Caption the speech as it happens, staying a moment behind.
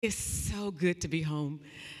It's so good to be home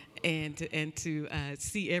and to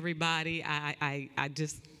see everybody. I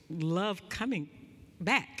just love coming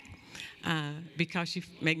back because you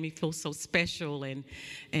make me feel so special and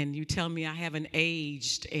you tell me I haven't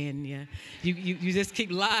aged and you just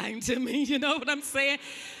keep lying to me. You know what I'm saying?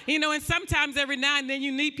 And sometimes every now and then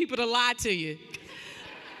you need people to lie to you.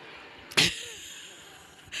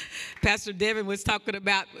 Pastor Devin was talking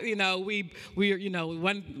about, one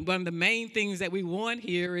of the main things that we want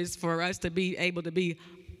here is for us to be able to be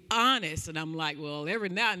honest. And I'm like, well, every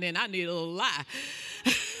now and then I need a little lie.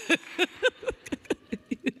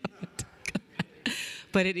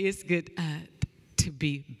 But it is good to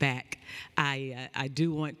be back. I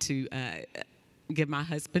do want to give my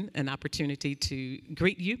husband an opportunity to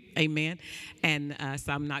greet you, amen. And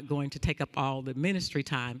so I'm not going to take up all the ministry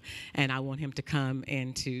time, and I want him to come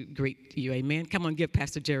and to greet you, amen. Come on, give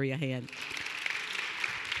Pastor Jerry a hand.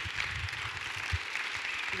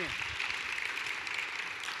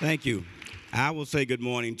 Thank you. I will say good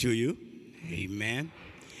morning to you, amen.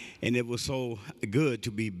 And it was so good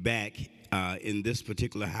to be back in this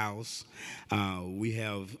particular house. We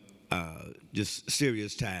have just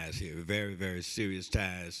serious ties here, very, very serious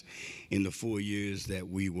ties in the 4 years that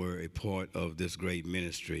we were a part of this great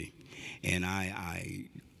ministry. And I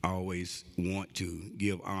always want to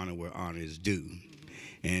give honor where honor is due.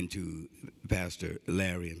 And to Pastor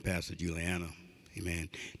Larry and Pastor Juliana, amen.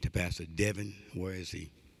 To Pastor Devin, where is he?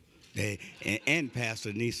 And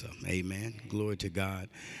Pastor Nisa, amen. Glory to God.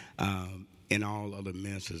 And all other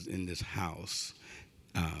ministers in this house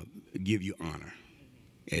give you honor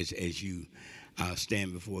as you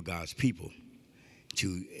stand before God's people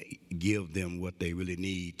to give them what they really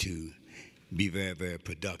need to be very, very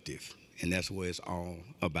productive. And that's what it's all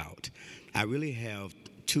about. I really have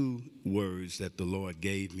two words that the Lord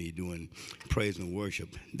gave me during praise and worship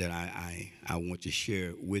that I want to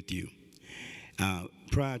share with you.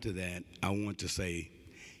 Prior to that, I want to say,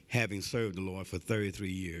 having served the Lord for 33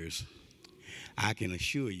 years, I can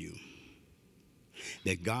assure you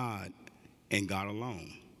that God and God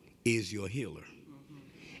alone is your healer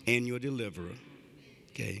and your deliverer,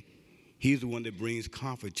 okay? He's the one that brings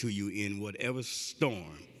comfort to you in whatever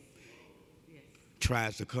storm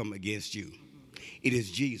tries to come against you. It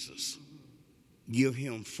is Jesus. Give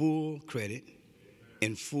him full credit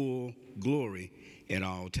and full glory at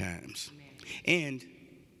all times. And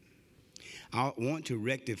I want to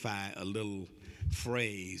rectify a little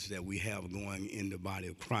phrase that we have going in the body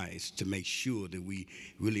of Christ to make sure that we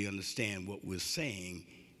really understand what we're saying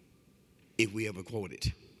if we ever quote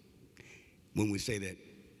it. When we say that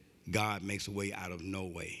God makes a way out of no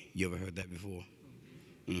way. You ever heard that before?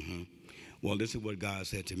 Mm-hmm. Well, this is what God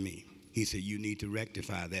said to me. He said, you need to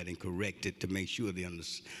rectify that and correct it to make sure they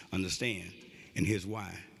understand. And here's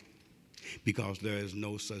why. Because there is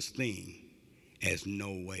no such thing as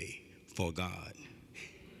no way for God.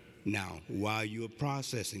 Now, while you're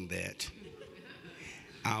processing that,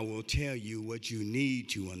 I will tell you what you need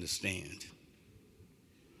to understand.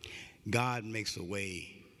 God makes a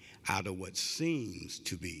way out of what seems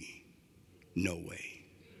to be no way.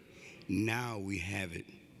 Now we have it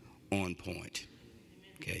on point.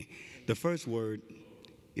 Okay? The first word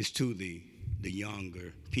is to the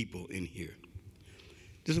younger people in here.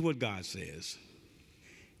 This is what God says.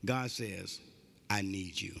 God says, I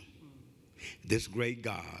need you. This great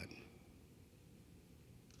God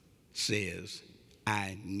says,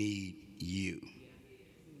 I need you.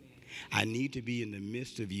 I need to be in the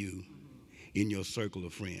midst of you in your circle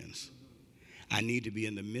of friends. I need to be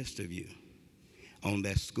in the midst of you on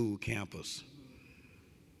that school campus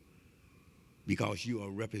because you are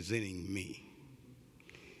representing me.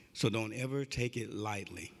 So don't ever take it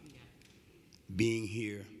lightly. Being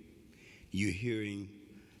here, you're hearing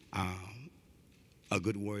a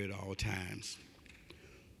good word at all times.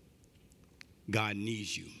 God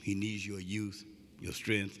needs you. He needs your youth, your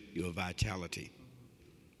strength, your vitality.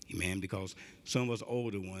 Amen. Because some of us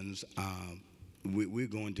older ones, we're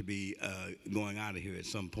going to be going out of here at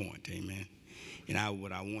some point. Amen. And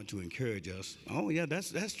what I want to encourage us, oh yeah,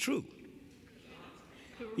 that's true.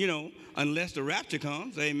 Unless the rapture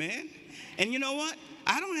comes, amen. And you know what?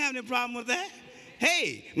 I don't have any problem with that.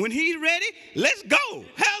 Hey, when he's ready, let's go.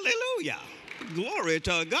 Hallelujah. Glory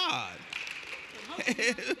to God.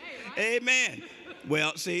 Amen.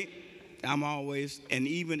 Well, see, I'm always, and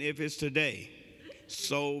even if it's today,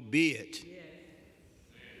 so be it.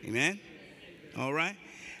 Amen. All right.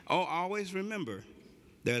 Oh, always remember,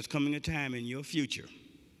 there's coming a time in your future,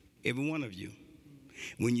 every one of you,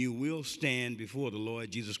 when you will stand before the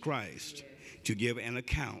Lord Jesus Christ to give an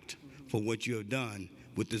account for what you have done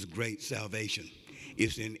with this great salvation.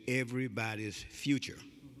 It's in everybody's future.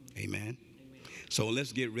 Amen. So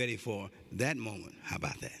let's get ready for that moment. How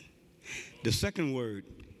about that? The second word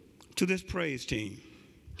to this praise team,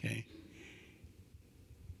 okay?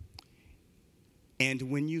 And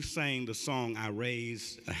when you sang the song, I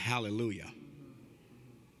Raise a Hallelujah,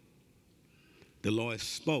 the Lord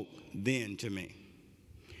spoke then to me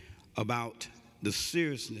about the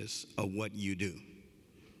seriousness of what you do,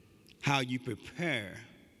 how you prepare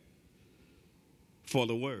for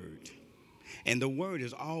the word. And the word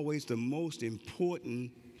is always the most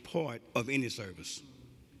important part of any service.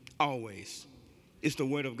 Always. It's the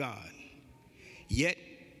word of God. Yet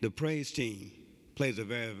the praise team plays a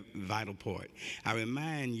very vital part. I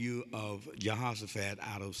remind you of Jehoshaphat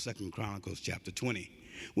out of 2 Chronicles chapter 20,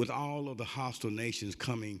 with all of the hostile nations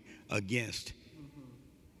coming against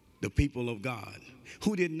the people of God,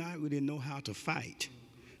 who did not really know how to fight.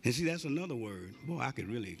 And see, that's another word. Boy, I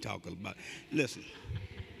could really talk about. Listen.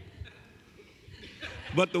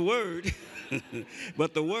 But the word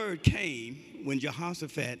came when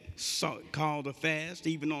Jehoshaphat called a fast,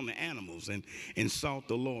 even on the animals, and sought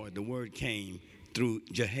the Lord. The word came through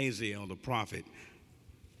Jehaziel the prophet.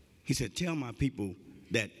 He said, tell my people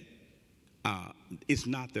that it's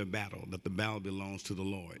not their battle, that the battle belongs to the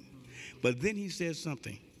Lord. But then he said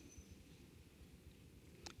something.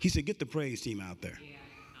 He said, get the praise team out there. Yeah,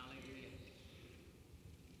 hallelujah.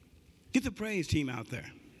 Get the praise team out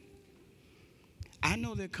there. I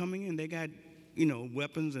know they're coming in. They got,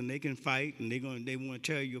 weapons, and they can fight, and they want to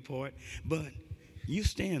tear you apart. But you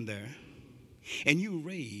stand there, and you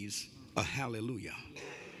raise a hallelujah.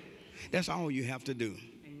 That's all you have to do.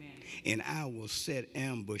 Amen. And I will set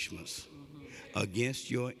ambushments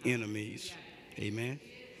against your enemies. Amen.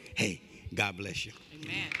 Hey, God bless you.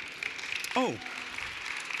 Amen. Oh.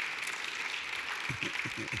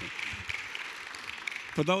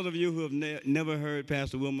 For those of you who have never heard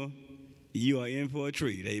Pastor Wilmer, you are in for a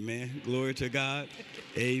treat. Amen. Glory to God.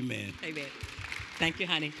 Amen. Amen. Thank you,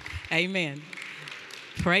 honey. Amen.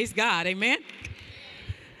 Praise God. Amen.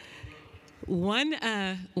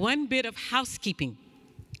 One bit of housekeeping.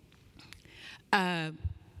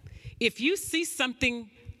 If you see something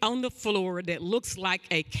on the floor that looks like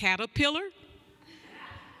a caterpillar,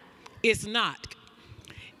 it's not.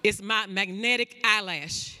 It's my magnetic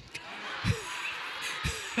eyelash.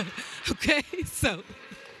 Okay, so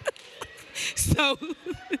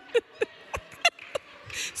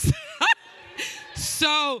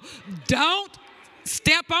don't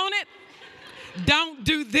step on it. Don't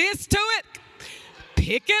do this to it.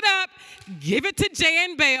 Pick it up, give it to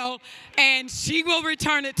Jan Bell, and she will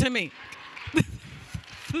return it to me.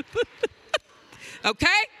 Okay?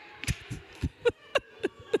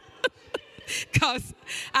 Because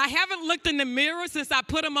I haven't looked in the mirror since I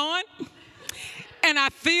put them on, and I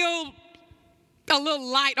feel a little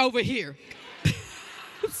light over here.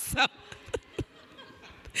 So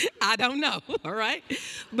I don't know, all right?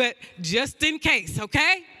 But just in case,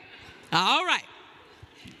 okay? All right.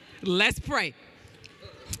 Let's pray.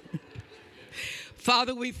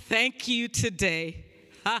 Father, we thank you today.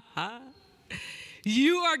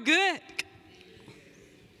 You are good.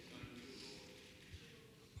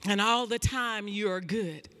 And all the time you are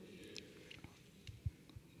good.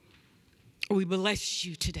 We bless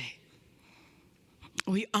you today.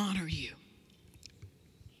 We honor you.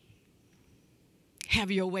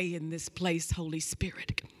 Have your way in this place, Holy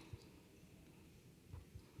Spirit.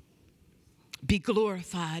 Be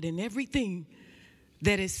glorified in everything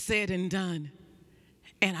that is said and done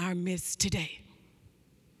in our midst today.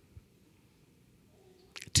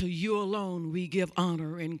 To you alone we give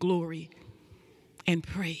honor and glory and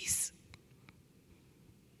praise.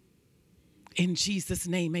 In Jesus'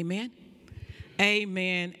 name, amen.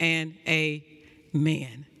 Amen and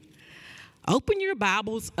amen. Open your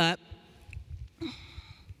Bibles up.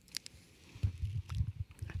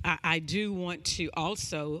 I do want to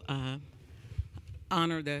also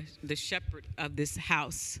honor the shepherd of this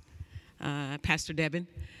house, Pastor Devin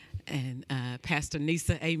and Pastor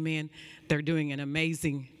Nisa, amen. They're doing an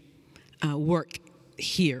amazing work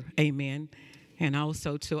here, amen. And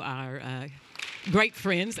also to our great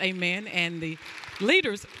friends, amen, and the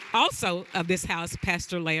leaders also of this house,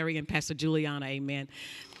 Pastor Larry and Pastor Juliana, amen.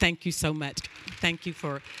 Thank you so much. Thank you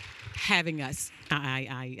for having us.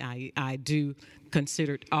 I do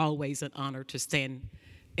consider it always an honor to stand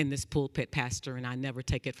in this pulpit, Pastor, and I never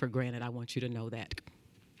take it for granted. I want you to know that.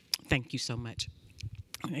 Thank you so much.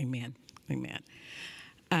 Amen. Amen.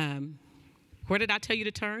 Where did I tell you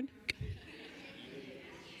to turn?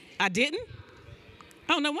 I didn't?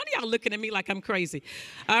 Oh, no wonder y'all looking at me like I'm crazy.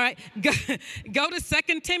 All right, go to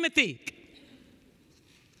 2 Timothy.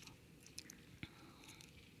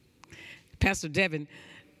 Pastor Devin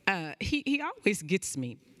he always gets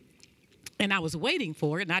me. And I was waiting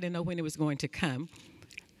for it, and I didn't know when it was going to come.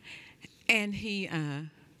 And he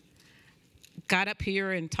got up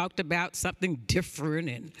here and talked about something different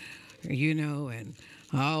and, and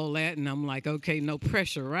all that. And I'm like, okay, no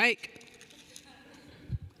pressure, right?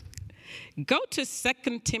 Go to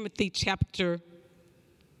 2 Timothy chapter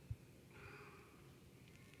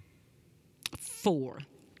 4.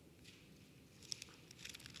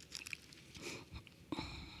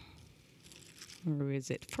 Or is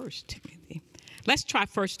it 1 Timothy? Let's try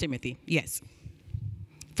 1 Timothy. Yes.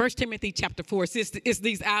 1 Timothy chapter 4. It's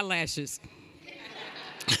these eyelashes.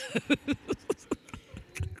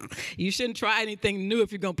 You shouldn't try anything new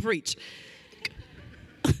if you're going to preach.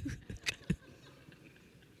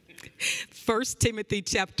 1 Timothy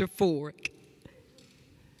chapter 4.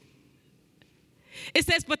 It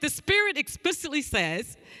says, but the Spirit explicitly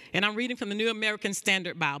says, and I'm reading from the New American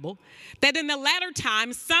Standard Bible, that in the latter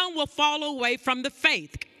times some will fall away from the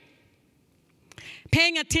faith,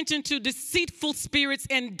 paying attention to deceitful spirits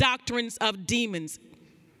and doctrines of demons,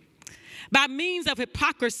 by means of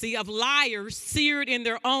hypocrisy of liars seared in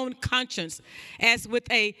their own conscience as with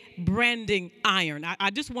a branding iron.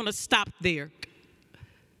 I just want to stop there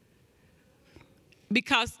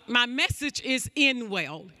because my message is in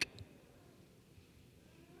well.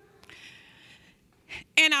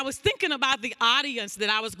 And I was thinking about the audience that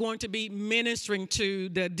I was going to be ministering to,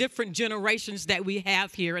 the different generations that we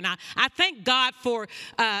have here. And I thank God for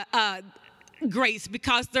grace,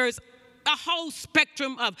 because there's a whole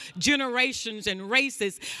spectrum of generations and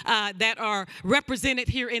races that are represented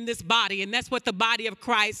here in this body. And that's what the body of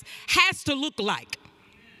Christ has to look like.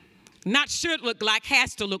 Not should look like,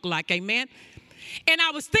 has to look like. Amen. And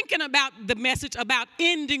I was thinking about the message about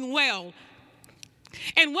ending well.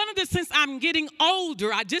 And one of the, since I'm getting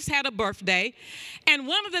older, I just had a birthday, and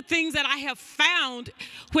one of the things that I have found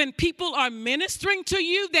when people are ministering to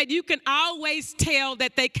you, that you can always tell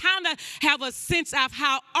that they kind of have a sense of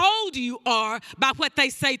how old you are by what they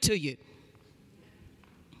say to you.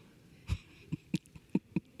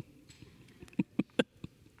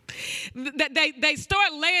 They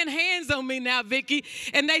start laying hands on me now, Vicki,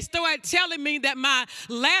 and they start telling me that my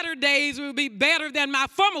latter days will be better than my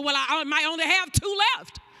former. Well, I might only have 2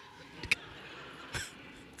 left.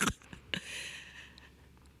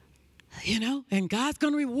 And God's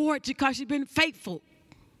going to reward you because you've been faithful.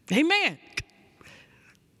 Amen.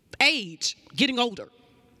 Age, getting older.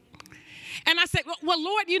 And I said, well,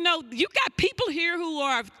 Lord, you got people here who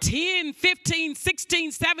are 10, 15,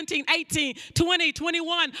 16, 17, 18, 20,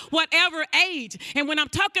 21, whatever age. And when I'm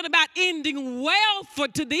talking about ending well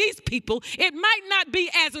to these people, it might not be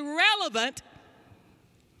as relevant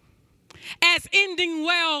as ending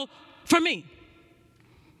well for me.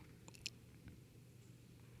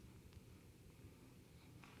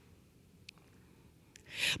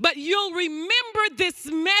 But you'll remember this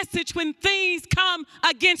message when things come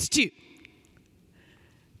against you.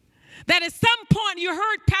 That at some point you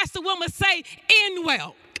heard Pastor Wilma say, end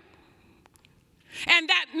well. And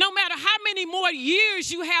that no matter how many more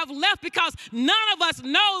years you have left, because none of us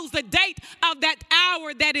knows the date of that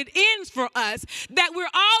hour that it ends for us, that we're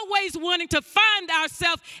always wanting to find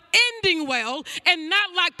ourselves ending well, and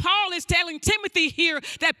not like Paul is telling Timothy here,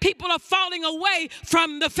 that people are falling away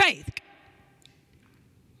from the faith.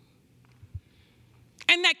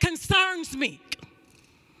 And that concerns me.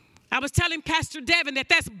 I was telling Pastor Devin that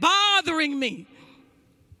that's bothering me.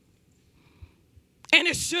 And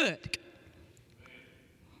it should.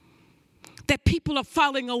 That people are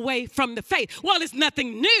falling away from the faith. Well, it's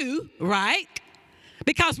nothing new, right?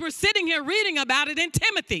 Because we're sitting here reading about it in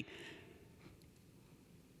Timothy.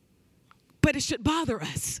 But it should bother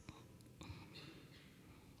us.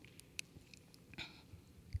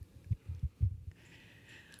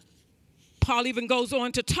 Paul even goes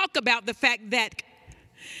on to talk about the fact that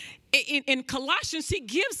in Colossians, he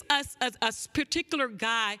gives us a particular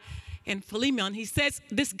guy in Philemon. He says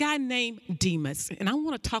this guy named Demas. And I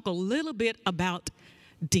want to talk a little bit about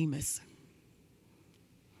Demas.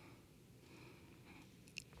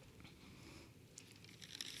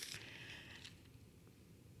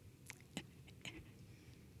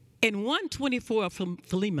 In 124 of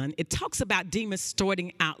Philemon, it talks about Demas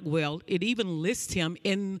starting out well. It even lists him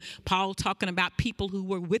in Paul talking about people who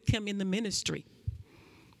were with him in the ministry.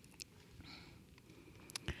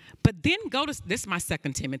 But then this is my 2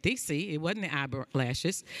 Timothy. See, it wasn't the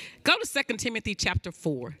eyelashes. Go to 2 Timothy chapter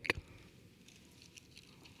 4.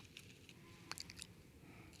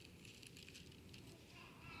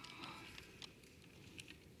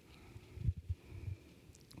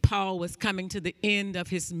 Paul was coming to the end of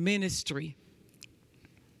his ministry.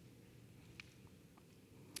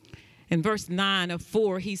 In verse 9 of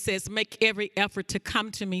 4, he says, make every effort to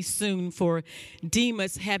come to me soon, for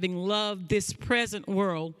Demas, having loved this present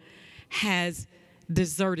world, has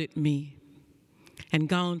deserted me and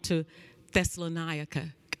gone to Thessalonica.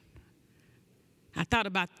 I thought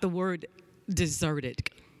about the word deserted.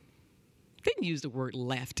 He didn't use the word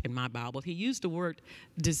left in my Bible. He used the word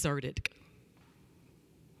deserted.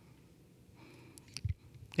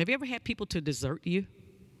 Have you ever had people to desert you?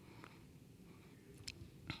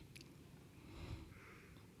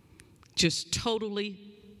 Just totally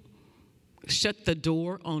shut the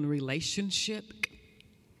door on relationship.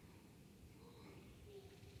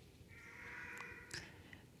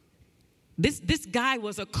 This guy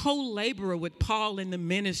was a co-laborer with Paul in the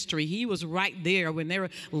ministry. He was right there when they were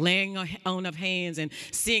laying on of hands and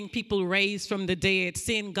seeing people raised from the dead,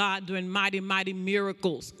 seeing God doing mighty, mighty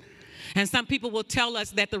miracles. And some people will tell us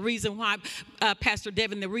that the reason why, Pastor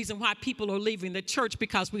Devin, the reason why people are leaving the church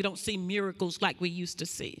because we don't see miracles like we used to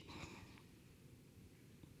see.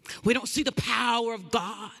 We don't see the power of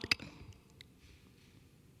God.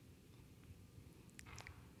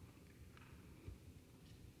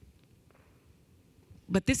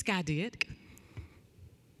 But this guy did.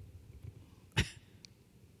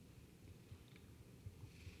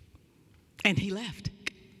 And he left.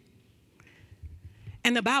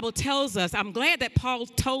 And the Bible tells us, I'm glad that Paul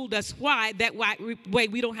told us why, that way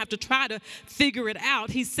we don't have to try to figure it out.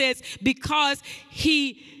 He says, because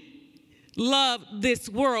he loved this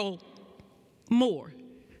world more.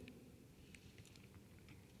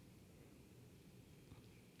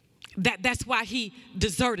 That's why he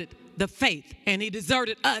deserted the faith, and he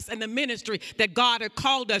deserted us and the ministry that God had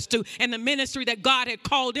called us to, and the ministry that God had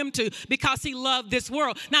called him to, because he loved this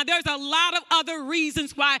world. Now, there's a lot of other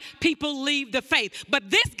reasons why people leave the faith, but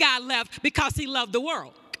this guy left because he loved the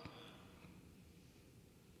world.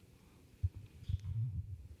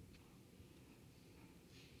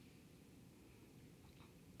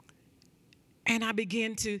 And I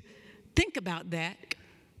began to think about that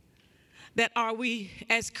are we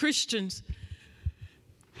as Christians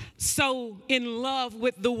so in love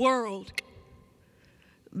with the world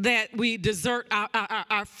that we desert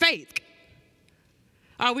our faith?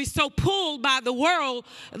 Are we so pulled by the world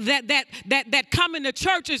that coming to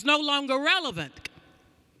church is no longer relevant?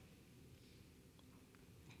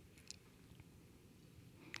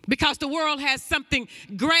 Because the world has something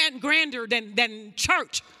grander than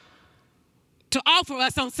church to offer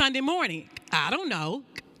us on Sunday morning. I don't know.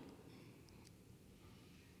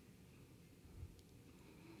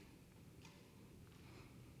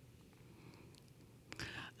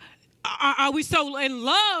 Are we so in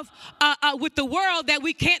love with the world that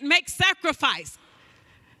we can't make sacrifice?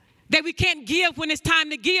 That we can't give when it's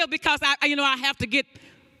time to give because I have to get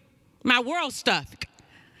my world stuff.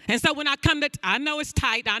 And so when I come to, I know it's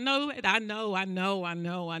tight. I know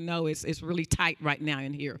it's really tight right now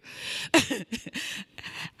in here. that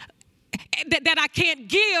I can't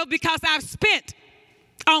give because I've spent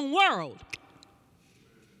on world.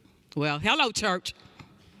 Well, hello, church.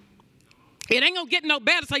 It ain't going to get no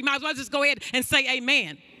better, so you might as well just go ahead and say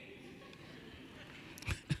amen.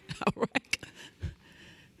 All right.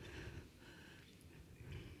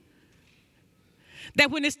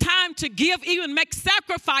 That when it's time to give, even make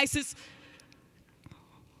sacrifices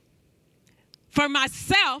for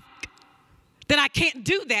myself, that I can't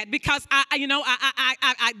do that because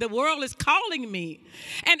the world is calling me,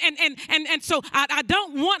 and so I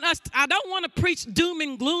don't want to preach doom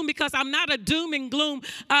and gloom because I'm not a doom and gloom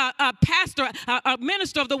pastor, a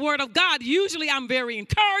minister of the Word of God. Usually I'm very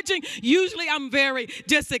encouraging. Usually I'm very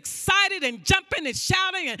just excited and jumping and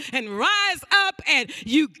shouting and rise up and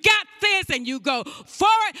you got this and you go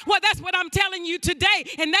forward. Well, that's what I'm telling you today,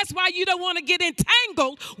 and that's why you don't want to get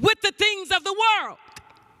entangled with the things of the world.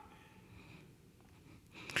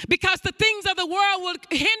 Because the things of the world will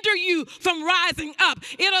hinder you from rising up.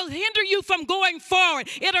 It'll hinder you from going forward.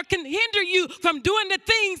 It'll hinder you from doing the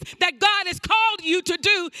things that God has called you to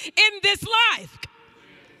do in this life.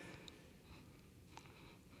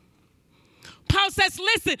 Paul says,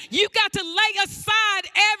 listen, you got to lay aside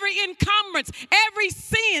every encumbrance, every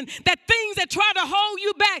sin, that things that try to hold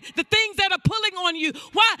you back, the things that are pulling on you.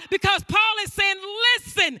 Why? Because Paul is saying,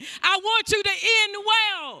 listen, I want you to end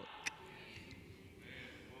well.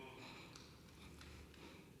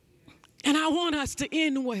 And I want us to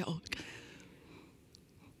end well.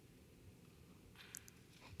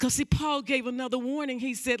 Because see, Paul gave another warning.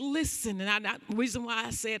 He said, listen, and the reason why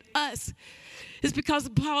I said us is because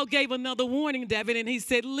Paul gave another warning, David, and he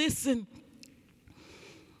said, listen,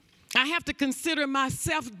 I have to consider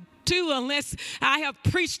myself too, unless I have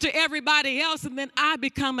preached to everybody else and then I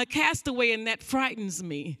become a castaway, and that frightens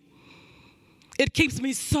me. It keeps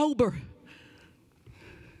me sober.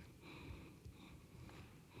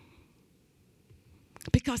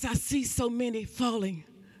 Because I see so many falling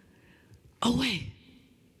away.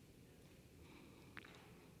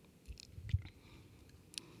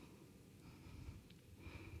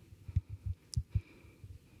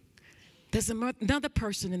 There's another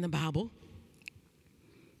person in the Bible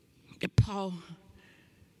that Paul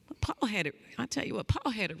had it. I tell you what,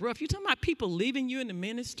 Paul had it rough. You're talking about people leaving you in the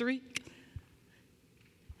ministry?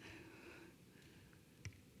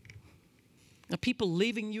 Or people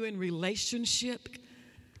leaving you in relationship?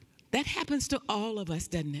 That happens to all of us,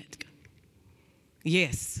 doesn't it?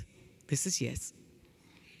 Yes. This is yes.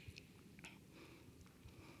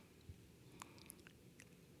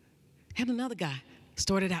 Had another guy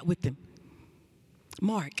started out with them.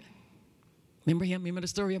 Mark. Remember him? Remember the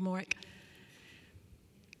story of Mark?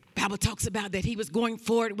 Bible talks about that he was going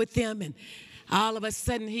forward with them, and all of a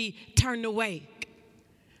sudden he turned away.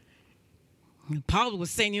 And Paul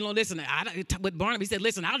was saying, listen, with Barnabas, he said,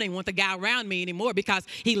 listen, I don't even want the guy around me anymore because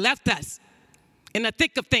he left us in the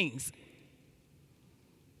thick of things.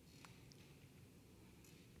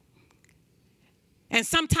 And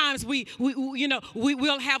sometimes we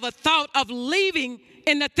will have a thought of leaving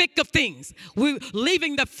in the thick of things. We're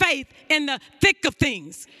leaving the faith in the thick of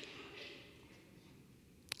things.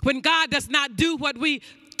 When God does not do what we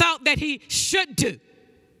thought that he should do.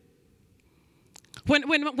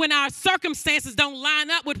 When our circumstances don't line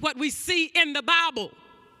up with what we see in the Bible.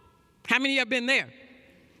 How many of you have been there?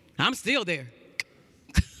 I'm still there.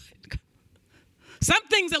 Some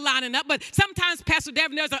things are lining up, but sometimes, Pastor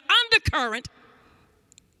Devin, there's an undercurrent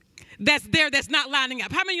that's there that's not lining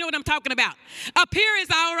up. How many of you know what I'm talking about? Up here is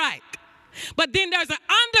all right. But then there's an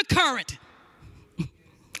undercurrent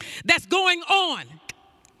that's going on,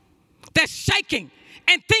 that's shaking,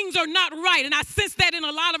 and things are not right. And I sense that in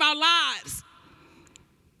a lot of our lives.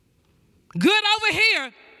 Good over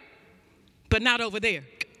here, but not over there.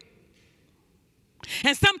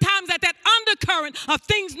 And sometimes that undercurrent of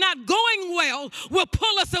things not going well will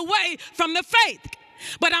pull us away from the faith.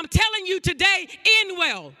 But I'm telling you today, end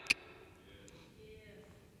well.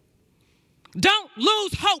 Don't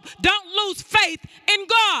lose hope. Don't lose faith in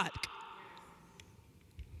God.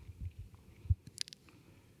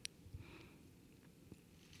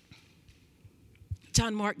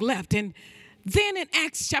 John Mark left, and then in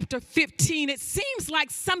Acts chapter 15, it seems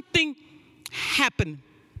like something happened.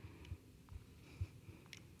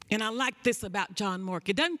 And I like this about John Mark.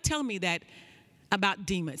 It doesn't tell me that about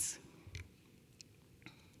Demas.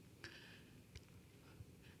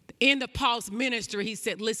 The end of Paul's ministry, he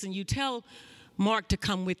said, listen, you tell Mark to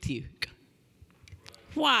come with you.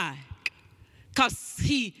 Why? Because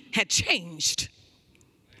he had changed.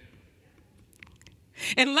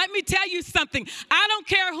 And let me tell you something. I don't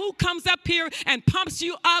care who comes up here and pumps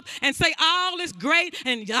you up and say all is great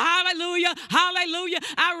and hallelujah, hallelujah.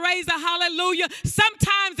 I raise a hallelujah.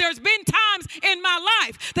 Sometimes there's been times in my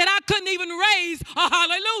life that I couldn't even raise a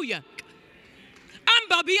hallelujah. I'm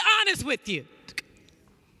going to be honest with you.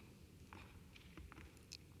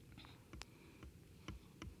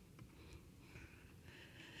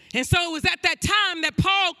 And so it was at that time that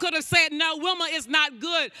Paul could have said, no, Wilma is not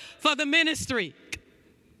good for the ministry.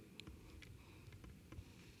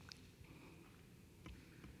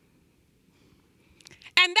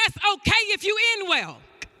 And that's okay if you end well.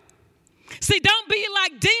 See, don't be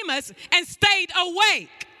like Demas and stayed awake.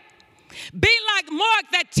 Be like Mark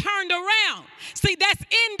that turned around. See, that's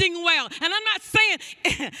ending well. And I'm not saying,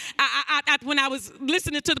 when I was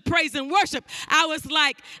listening to the praise and worship, I was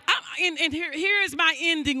like, and here is my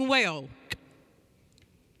ending well.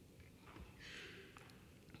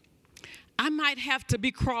 I might have to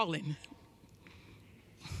be crawling,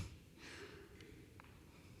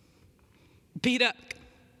 beat up,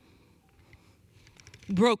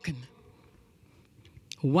 broken,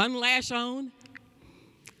 one lash on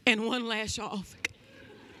and one lash off.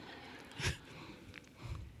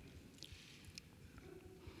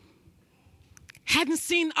 Hadn't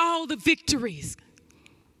seen all the victories.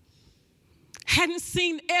 Hadn't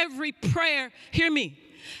seen every prayer, hear me,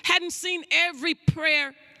 hadn't seen every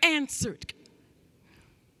prayer answered.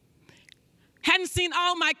 Hadn't seen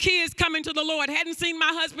all my kids coming to the Lord. Hadn't seen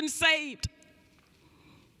my husband saved.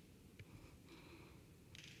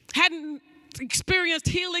 Hadn't experienced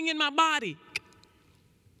healing in my body.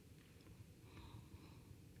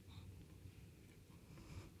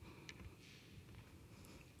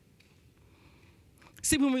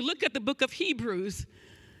 See, when we look at the book of Hebrews,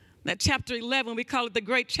 that chapter 11, we call it the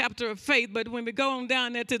great chapter of faith, but when we go on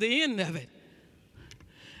down there to the end of it,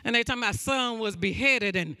 and they talking about my son was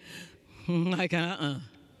beheaded and like,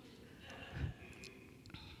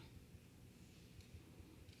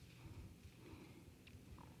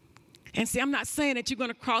 And see, I'm not saying that you're going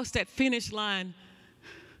to cross that finish line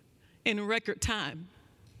in record time.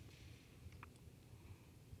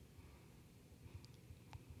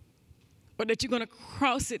 Or that you're going to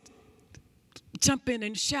cross it jumping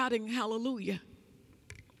and shouting hallelujah.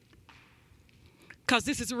 Because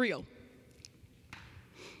this is real.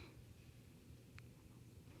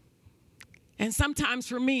 And sometimes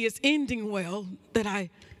for me, it's ending well that I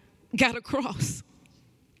got across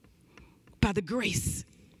by the grace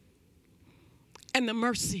and the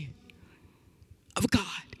mercy of God.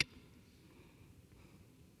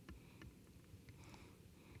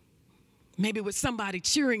 Maybe with somebody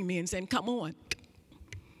cheering me and saying, come on,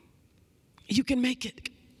 you can make it.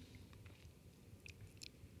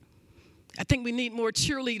 I think we need more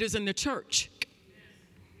cheerleaders in the church.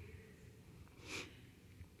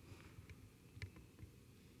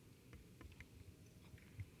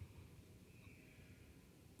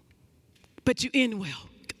 But you end well.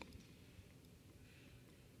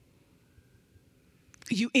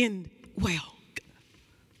 You end well.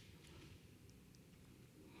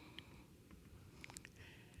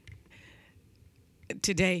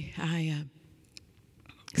 Today, I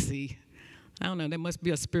don't know, there must be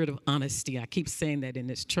a spirit of honesty. I keep saying that in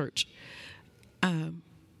this church. I've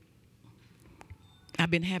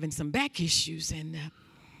been having some back issues, and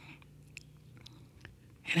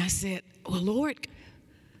I said, well, Lord,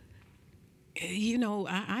 you know,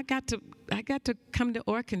 I got to come to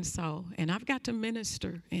Arkansas, and I've got to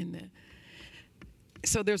minister. And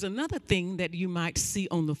so there's another thing that you might see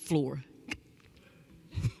on the floor.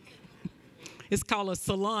 It's called a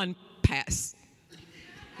salon pass.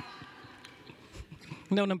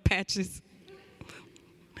 You know them patches?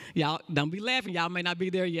 Y'all, don't be laughing. Y'all may not be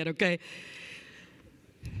there yet, okay?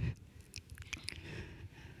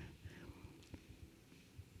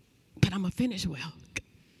 But I'm going to finish well.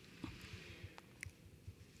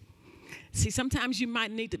 See, sometimes you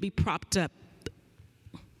might need to be propped up.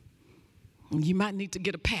 You might need to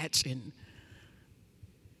get a patch in.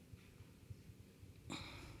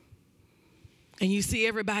 And you see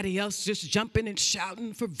everybody else just jumping and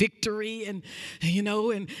shouting for victory, and you know,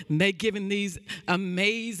 and they giving these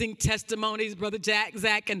amazing testimonies, Brother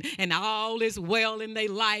Zach, and all is well in their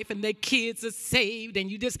life, and their kids are saved, and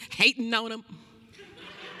you just hating on them.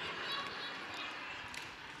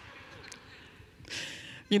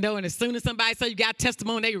 You know, and as soon as somebody says you got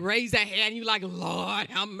testimony, they raise their hand, and you're like, Lord,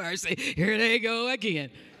 have mercy. Here they go again.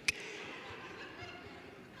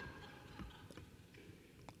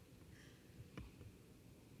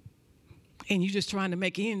 And you're just trying to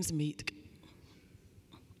make ends meet.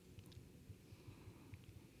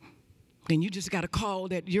 And you just got a call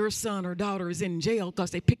that your son or daughter is in jail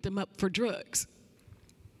because they picked them up for drugs.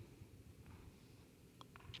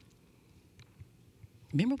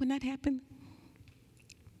 Remember when that happened?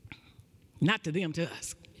 Not to them, to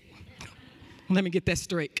us. Let me get that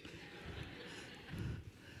straight.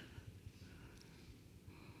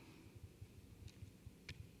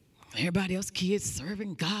 Everybody else, kids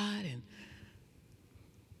serving God, and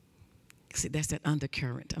see, that's that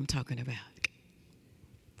undercurrent I'm talking about.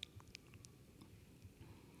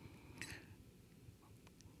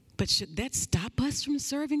 But should that stop us from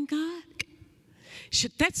serving God?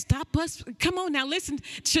 Should that stop us? Come on now, listen.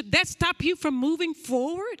 Should that stop you from moving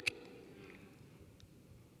forward?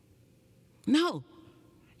 No.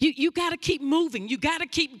 You got to keep moving. You got to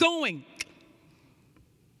keep going.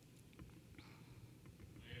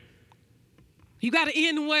 You got to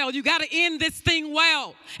end well. You got to end this thing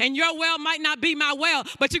well. And your well might not be my well,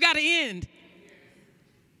 but you got to end.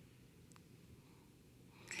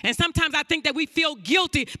 And sometimes I think that we feel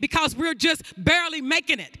guilty because we're just barely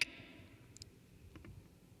making it.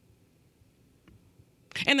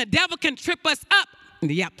 And the devil can trip us up.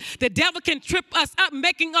 Yep. The devil can trip us up,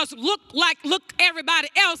 making us look everybody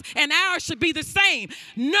else, and ours should be the same.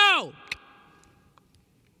 No.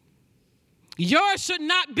 Yours should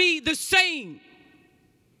not be the same.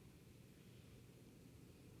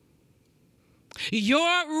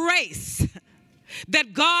 Your race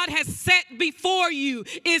that God has set before you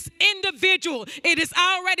is individual. It is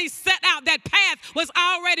already set out. That path was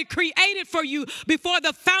already created for you before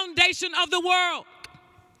the foundation of the world.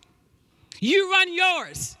 You run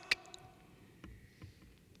yours.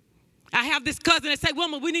 I have this cousin that say,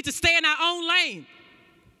 woman, we need to stay in our own lane.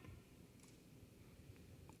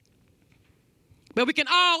 But we can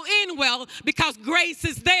all end well because grace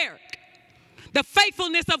is there. The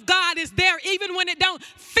faithfulness of God is there even when it don't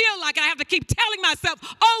feel like it. I have to keep telling myself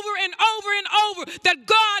over and over and over that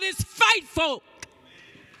God is faithful.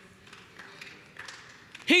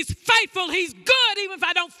 He's faithful. He's good. Even if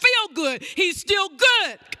I don't feel good, he's still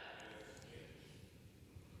good.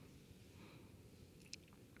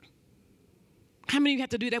 How many of you have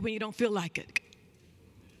to do that when you don't feel like it?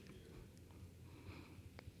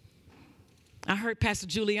 I heard Pastor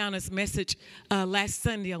Juliana's message last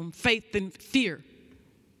Sunday on faith and fear.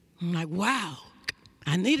 I'm like, wow,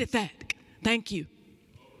 I needed that. Thank you.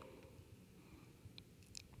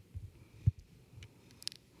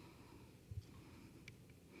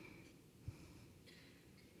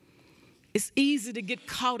 It's easy to get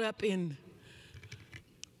caught up in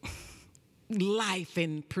life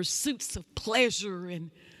and pursuits of pleasure,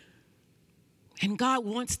 and God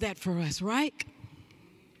wants that for us, right?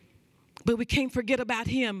 But we can't forget about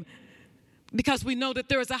him because we know that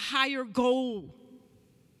there is a higher goal,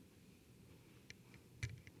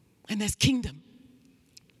 and that's kingdom.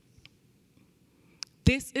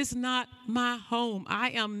 This is not my home. I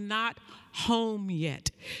am not home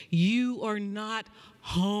yet. You are not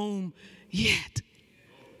home yet.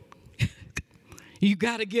 You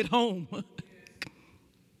got to get home.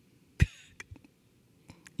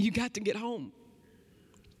 You got to get home.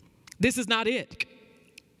 This is not it.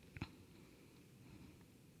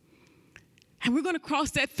 And we're going to cross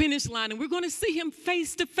that finish line and we're going to see him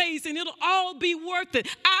face to face and it'll all be worth it.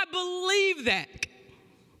 I believe that.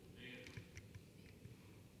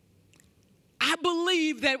 I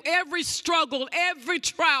believe that every struggle, every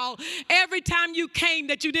trial, every time you came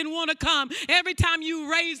that you didn't want to come, every time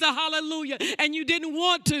you raised a hallelujah and you didn't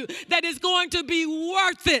want to, that it's going to be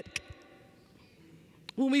worth it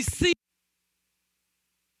when we see.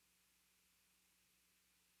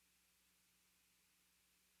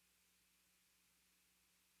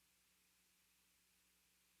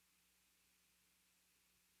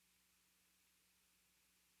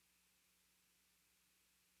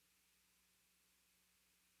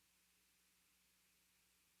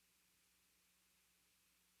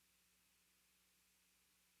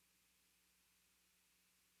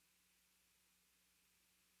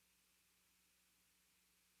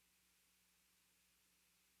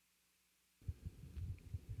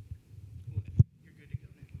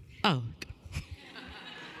 Oh.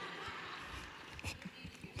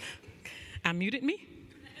 I muted me?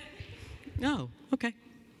 No, okay.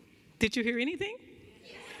 Did you hear anything?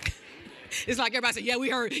 It's like everybody said, yeah,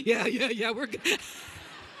 we heard. Yeah, we're good.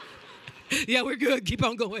 Yeah, we're good. Keep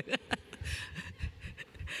on going.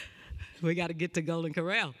 We got to get to Golden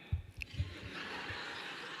Corral.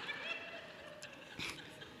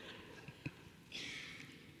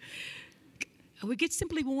 We get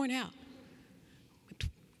simply worn out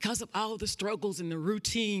because of all the struggles and the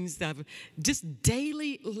routines of just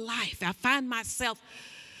daily life. I find myself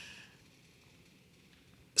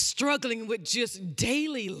struggling with just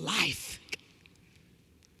daily life.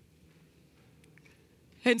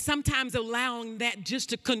 And sometimes allowing that just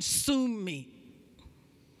to consume me.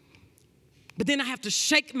 But then I have to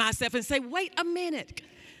shake myself and say, wait a minute.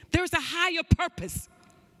 There's a higher purpose.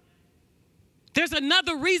 There's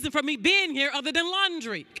another reason for me being here other than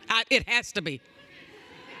laundry. It has to be.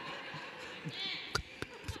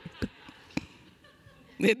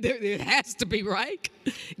 It has to be, right?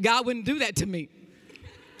 God wouldn't do that to me.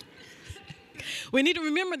 We need to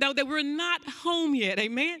remember, though, that we're not home yet,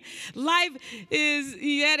 amen? Life is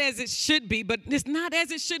yet as it should be, but it's not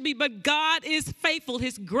as it should be, but God is faithful.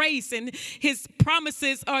 His grace and his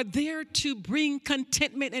promises are there to bring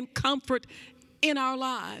contentment and comfort in our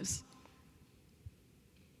lives.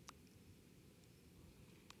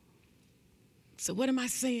 So what am I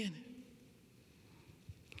saying?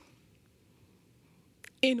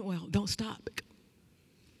 Well, don't stop.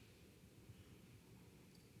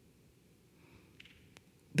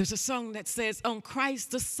 There's a song that says, on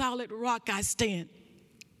Christ the solid rock I stand.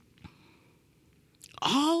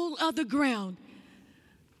 All other ground,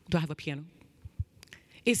 do I have a piano?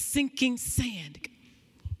 Is sinking sand.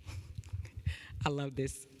 I love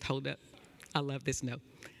this. Hold up. I love this note.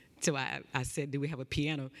 So I said, do we have a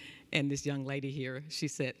piano? And this young lady here, she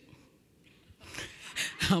said,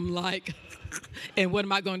 I'm like, and what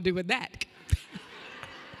am I going to do with that?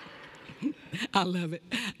 I love it.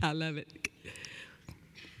 I love it.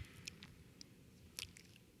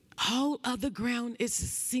 All other ground is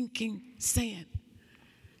sinking sand.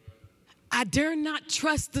 I dare not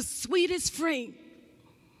trust the sweetest frame,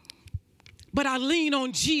 but I lean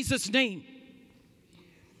on Jesus' name.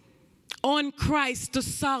 On Christ, the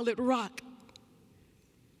solid rock,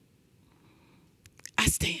 I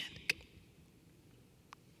stand.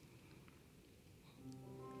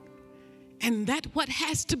 And that's what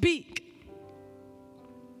has to be.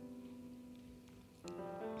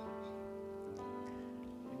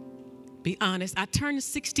 Be honest, I turned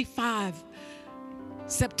 65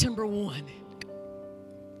 September 1.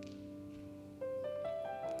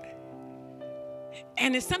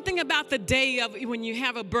 And it's something about the day of when you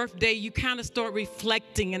have a birthday, you kind of start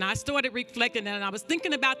reflecting. And I started reflecting, and I was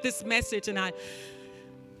thinking about this message, and I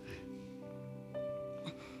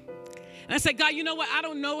said, God, you know what? I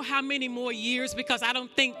don't know how many more years, because I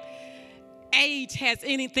don't think age has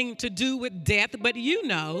anything to do with death. But you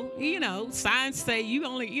know, science say you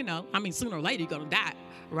only, sooner or later you're going to die.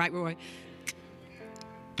 Right, Roy?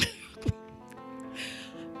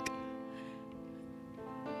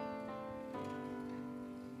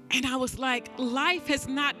 And I was like, life has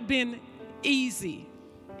not been easy.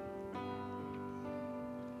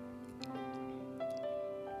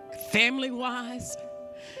 Family-wise,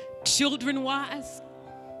 children-wise.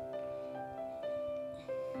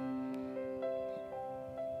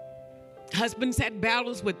 Husband's had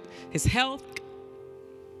battles with his health.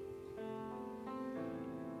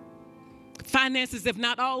 Finances have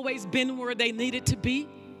not always been where they needed to be.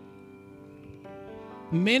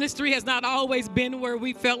 Ministry has not always been where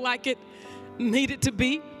we felt like it needed to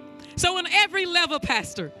be. So on every level,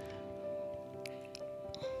 Pastor,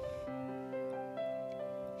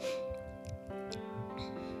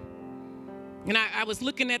 and I was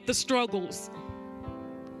looking at the struggles.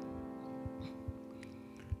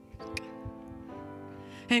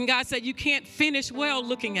 And God said, you can't finish well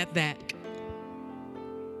looking at that.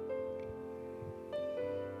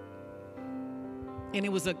 And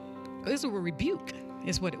it was a rebuke,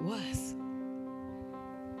 is what it was.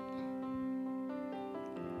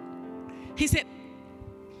 He said,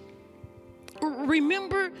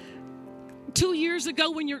 remember 2 years ago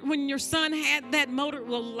when your son had that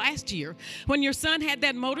last year, when your son had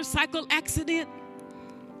that motorcycle accident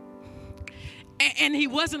and he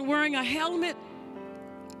wasn't wearing a helmet?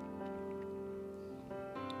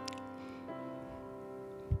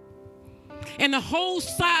 And the whole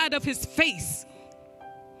side of his face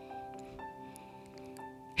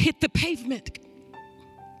hit the pavement.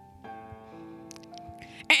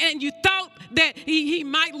 And you thought that he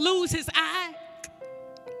might lose his eye.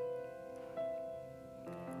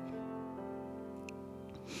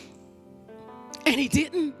 And he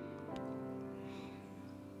didn't.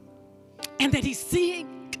 And that he's seeing.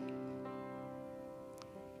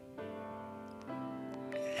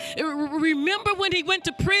 Remember when he went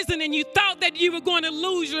to prison and you thought that you were going to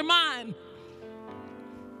lose your mind?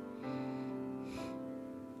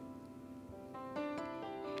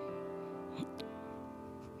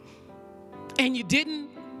 And you didn't,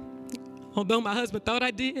 although my husband thought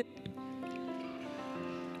I did.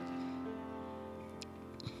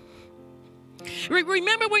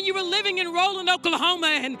 Remember when you were living in Roland,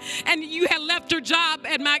 Oklahoma, and you had left your job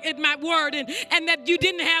at my word, and that you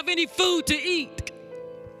didn't have any food to eat?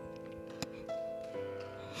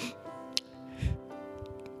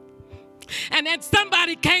 And then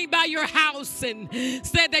somebody came by your house and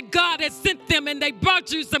said that God had sent them and they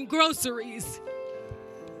brought you some groceries.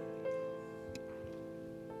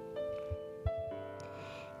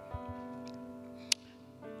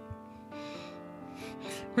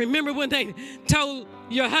 Remember when they told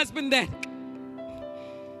your husband that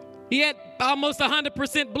he had almost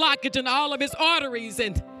 100% blockage in all of his arteries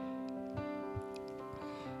and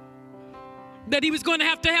that he was going to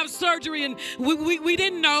have surgery, and we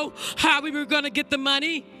didn't know how we were going to get the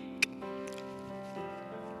money.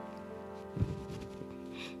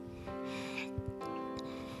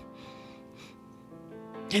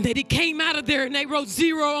 And that he came out of there and they wrote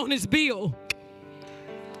 0 on his bill.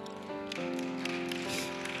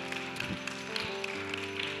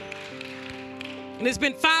 And it's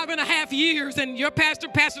been 5.5 years, and your Pastor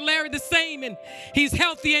Larry, the same, and he's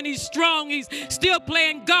healthy and he's strong. He's still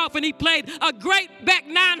playing golf, and he played a great back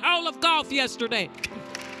 9-hole of golf yesterday.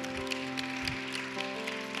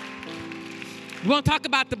 We won't talk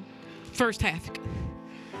about the first half.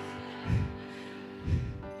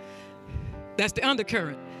 That's the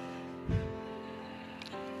undercurrent.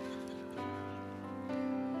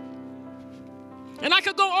 And I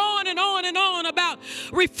could go on and on and on about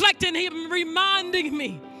reflecting him, reminding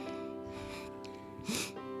me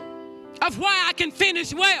of why I can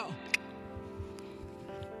finish well.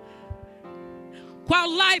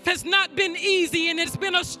 While life has not been easy and it's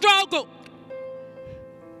been a struggle,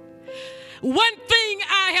 one thing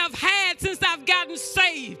I have had since I've gotten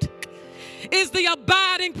saved is the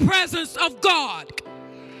abiding presence of God.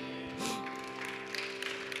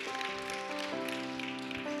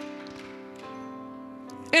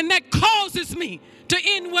 And that causes me to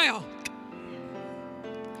end well,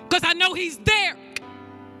 because I know he's there.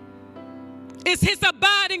 It's his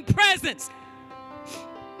abiding presence.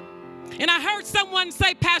 And I heard someone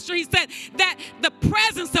say, Pastor, he said that the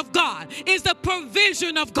presence of God is the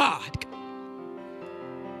provision of God.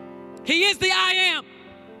 He is the I am.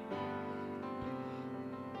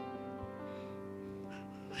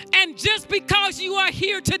 And just because you are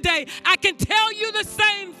here today, I can tell you the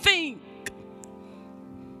same thing.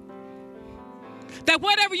 That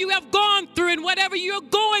whatever you have gone through and whatever you're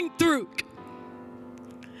going through,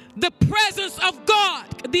 the presence of God,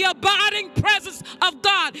 the abiding presence of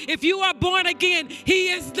God, if you are born again, He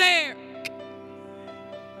is there.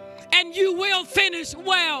 And you will finish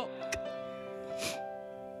well.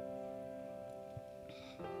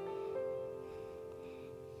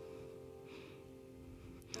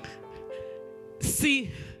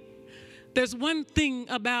 See, there's one thing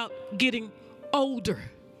about getting older,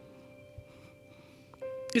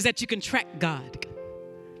 is that you can track God.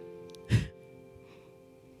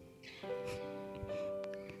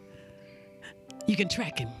 You can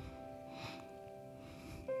track Him.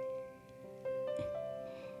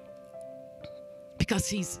 Because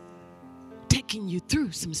He's taking you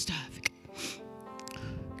through some stuff.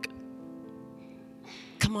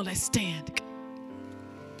 Come on, let's stand.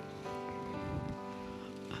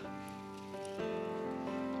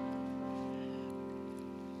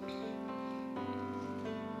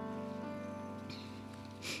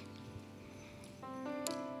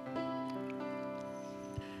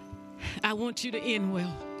 I want you to end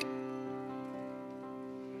well.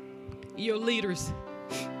 Your leaders,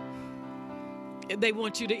 they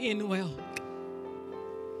want you to end well.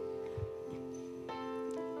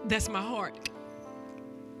 That's my heart.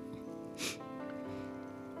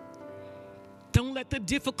 Don't let the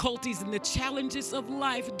difficulties and the challenges of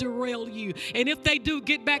life derail you. And if they do,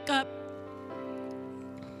 get back up.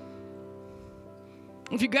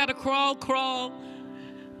 If you got to crawl, crawl.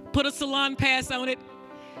 Put a salon pass on it.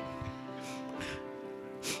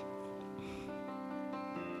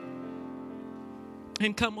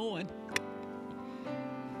 And come on.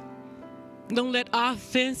 Don't let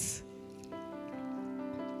offense.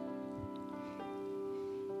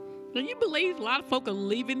 Do you believe a lot of folk are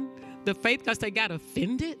leaving the faith because they got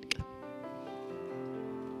offended?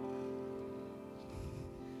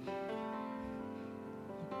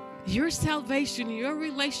 Your salvation, your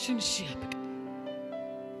relationship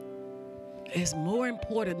is more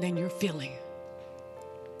important than your feeling.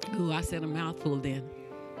 Ooh, I said a mouthful then.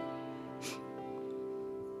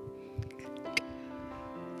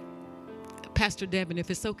 Pastor Devin,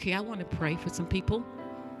 if it's okay, I want to pray for some people.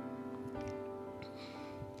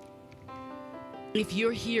 If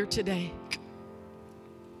you're here today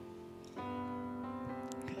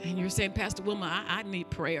and you're saying, Pastor Wilma, I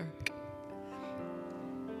need prayer.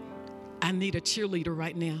 I need a cheerleader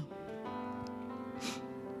right now.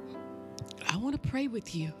 I want to pray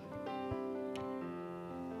with you.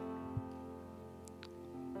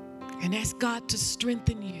 And ask God to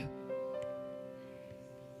strengthen you.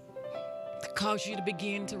 To cause you to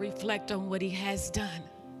begin to reflect on what He has done.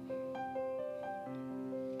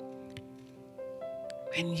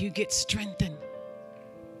 And you get strengthened.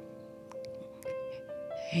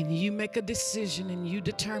 And you make a decision and you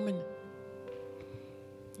determine,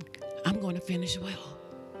 I'm going to finish well.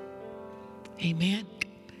 Amen.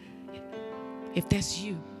 If that's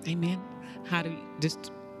you, amen. How do you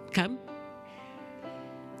just come?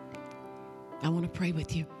 I want to pray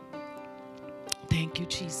with you. Thank you,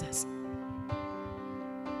 Jesus.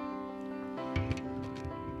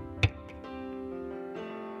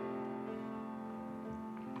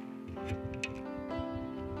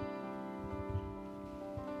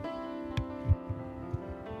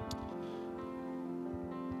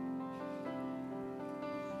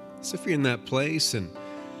 So if you're in that place and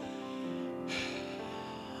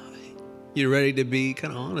you're ready to be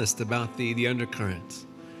kind of honest about the undercurrents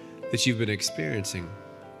that you've been experiencing,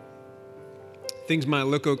 things might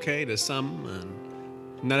look okay to some,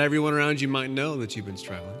 and not everyone around you might know that you've been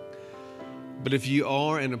struggling. But if you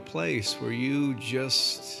are in a place where you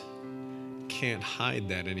just can't hide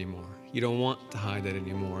that anymore, you don't want to hide that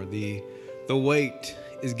anymore, the weight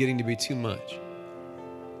is getting to be too much.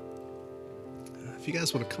 If you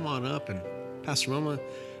guys want to come on up, and Pastor Wilma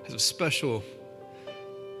has a special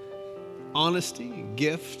honesty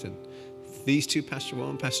gift, and these two, Pastor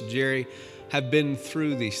Wilma and Pastor Jerry, have been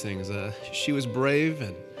through these things. She was brave,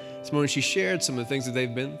 and this morning she shared some of the things that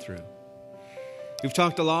they've been through. We've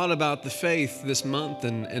talked a lot about the faith this month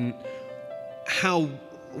and how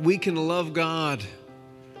we can love God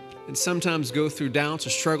and sometimes go through doubts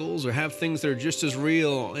or struggles or have things that are just as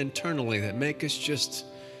real internally that make us just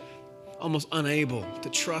almost unable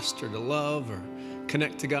to trust or to love or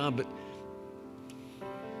connect to God. But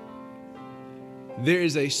there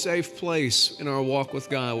is a safe place in our walk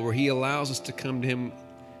with God where He allows us to come to Him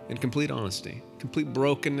in complete honesty, complete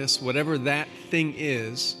brokenness, whatever that thing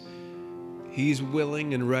is, He's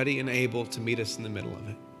willing and ready and able to meet us in the middle of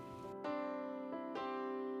it.